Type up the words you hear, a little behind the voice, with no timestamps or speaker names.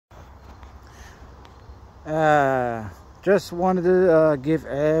Uh, just wanted to give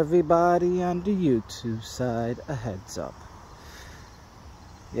everybody on the YouTube side a heads up.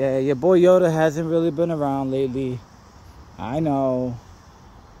 Yeah, your boy Yoda hasn't really been around lately. I know.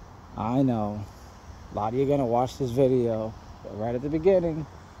 A lot of you are gonna watch this video, but right at the beginning,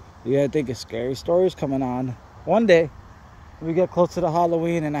 you're gonna think of scary stories coming on. One day, when we get close to the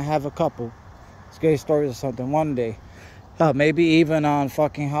Halloween and I have a couple scary stories or something, one day. Maybe even on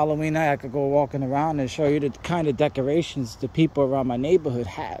fucking Halloween night, I could go walking around and show you the kind of decorations the people around my neighborhood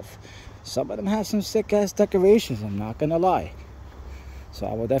have. Some of them have some sick-ass decorations, I'm not gonna lie. So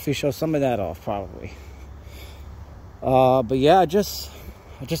I will definitely show some of that off, probably. But yeah, I just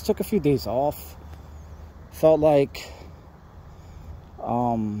took a few days off. Felt like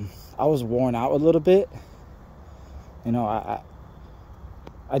I was worn out a little bit. You know,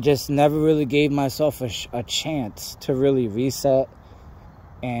 I just never really gave myself a chance to really reset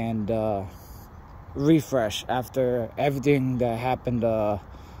and refresh after everything that happened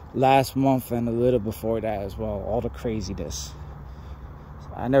last month and a little before that as well, all the craziness.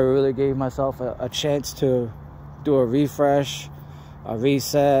 So I never really gave myself a chance to do a refresh, a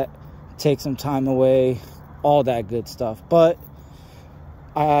reset, take some time away, all that good stuff. But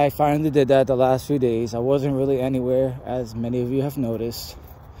I finally did that the last few days. I wasn't really anywhere, as many of you have noticed.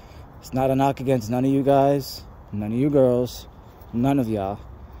 It's not a knock against none of you guys, none of you girls, none of y'all.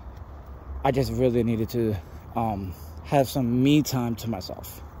 I just really needed to have some me time to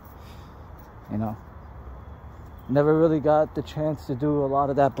myself. You know, never really got the chance to do a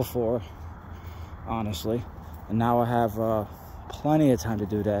lot of that before, honestly. And now I have plenty of time to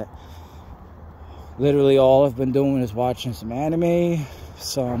do that. Literally all I've been doing is watching some anime,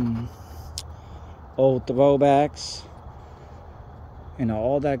 some old throwbacks, you know,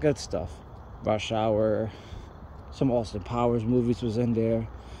 all that good stuff. Rush Hour, some Austin Powers movies was in there.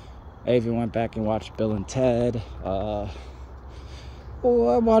 I even went back and watched Bill and Ted. I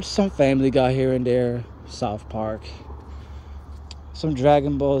watched some Family Guy here and there, South Park, some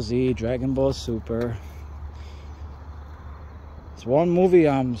Dragon Ball Z, Dragon Ball Super. It's one movie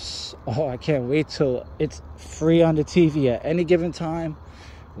I can't wait till it's free on the TV at any given time.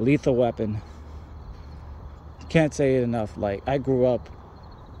 Lethal Weapon. Can't say it enough. Like, I grew up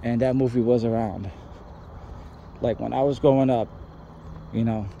and that movie was around. Like, when I was growing up, you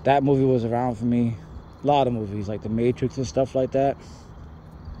know, that movie was around for me. A lot of movies like The Matrix and stuff like that,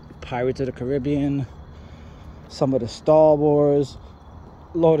 Pirates of the Caribbean, some of the Star Wars,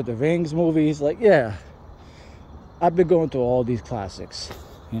 Lord of the Rings movies. Like, yeah, I've been going through all these classics,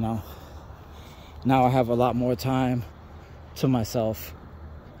 you know. Now I have a lot more time to myself.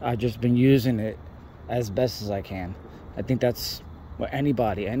 I've just been using it as best as I can. I think that's what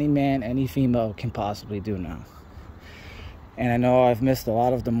anybody, any man, any female can possibly do now. And I know I've missed a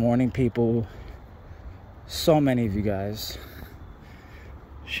lot of the morning people. So many of you guys.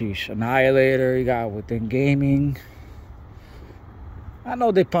 Sheesh. Annihilator, you got Within Gaming. I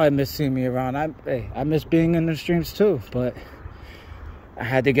know they probably miss seeing me around. I miss being in the streams too, but I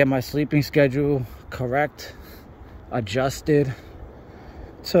had to get my sleeping schedule correct, adjusted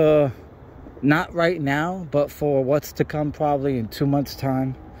to not right now, but for what's to come probably in 2 months'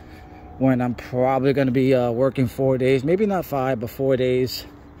 time, when I'm probably going to be working 4 days, maybe not 5, but 4 days,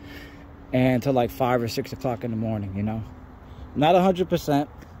 and till like 5 or 6 o'clock in the morning, you know. Not 100%.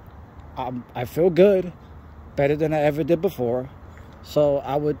 I feel good, better than I ever did before. So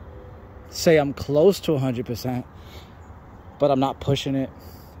I would say I'm close to 100%, but I'm not pushing it.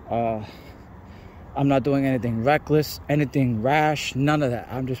 I'm not doing anything reckless, anything rash, none of that.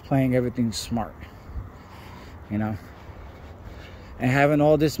 I'm just playing everything smart, you know. And having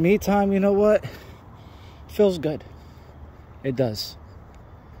all this me time, you know what? Feels good. It does,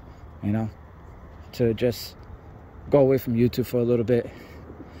 you know, to just go away from YouTube for a little bit.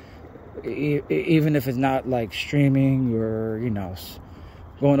 Even if it's not like streaming or, you know,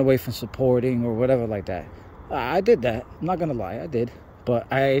 going away from supporting or whatever like that. I did that. I'm not gonna lie, I did.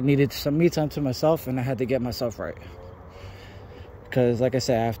 But I needed some me time to myself, and I had to get myself right. Because like I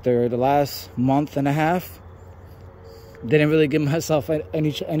said, after the last month and a half, didn't really give myself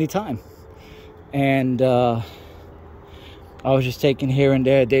any time. And I was just taking here and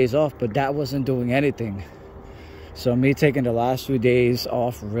there days off, but that wasn't doing anything. So me taking the last few days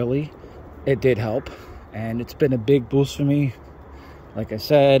off, really, it did help. And it's been a big boost for me. Like I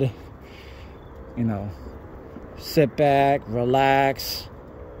said, you know, sit back, relax,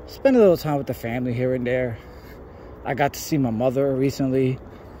 spend a little time with the family here and there. I got to see my mother recently,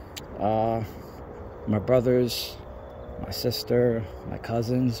 my brothers, my sister, my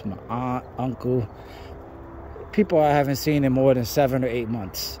cousins, my aunt, uncle. People I haven't seen in more than 7 or 8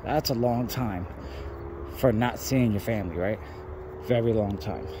 months. That's a long time. for not seeing your family, right? Very long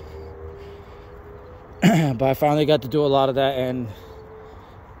time. But I finally got to do a lot of that and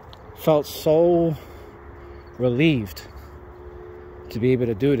felt so relieved to be able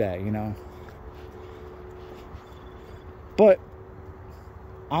to do that, you know. But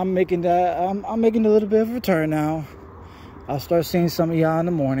I'm making I'm making a little bit of a return now. I'll start seeing some of y'all in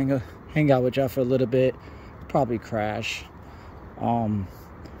the morning, hang out with y'all for a little bit, probably crash. You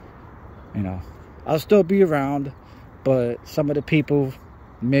know, I'll still be around, but some of the people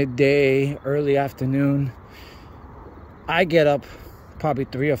midday, early afternoon, I get up probably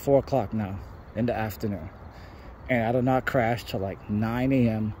 3 or 4 o'clock now in the afternoon, and I do not crash till like 9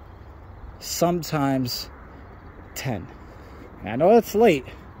 a.m. sometimes 10. And I know it's late,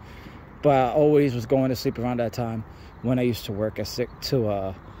 but I always was going to sleep around that time when I used to work at 6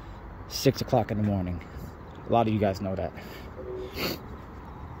 o'clock in the morning. A lot of you guys know that.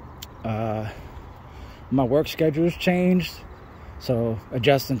 My work schedule's changed, so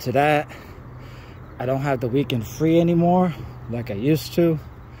adjusting to that. I don't have the weekend free anymore like I used to,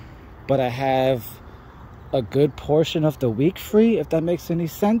 but I have a good portion of the week free, if that makes any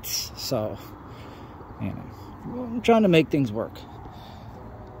sense. So, you know, I'm trying to make things work.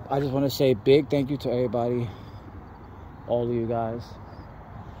 I just want to say a big thank you to everybody, all of you guys,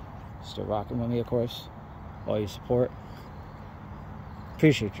 still rocking with me, of course, all your support.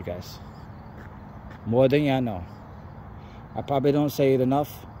 Appreciate you guys more than y'all know. I probably don't say it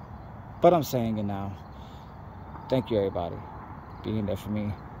enough, but I'm saying it now. Thank you, everybody, being there for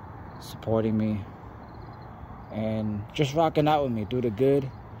me, supporting me, and just rocking out with me through the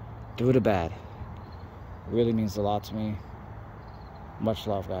good, through the bad. It really means a lot to me. Much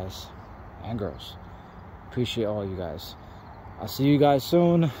love, guys and girls. Appreciate all you guys. I'll see you guys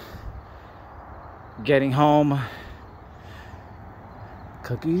soon. Getting home.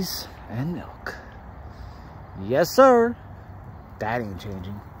 Cookies and milk. Yes, sir. That ain't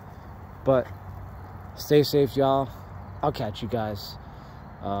changing. But stay safe, y'all. I'll catch you guys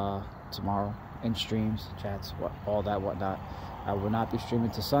tomorrow in streams, chats, all that, whatnot. I will not be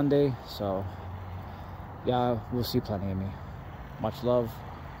streaming to Sunday, so yeah, we'll see plenty of me. Much love.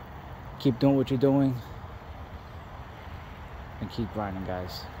 Keep doing what you're doing, and keep grinding,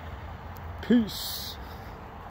 guys. Peace.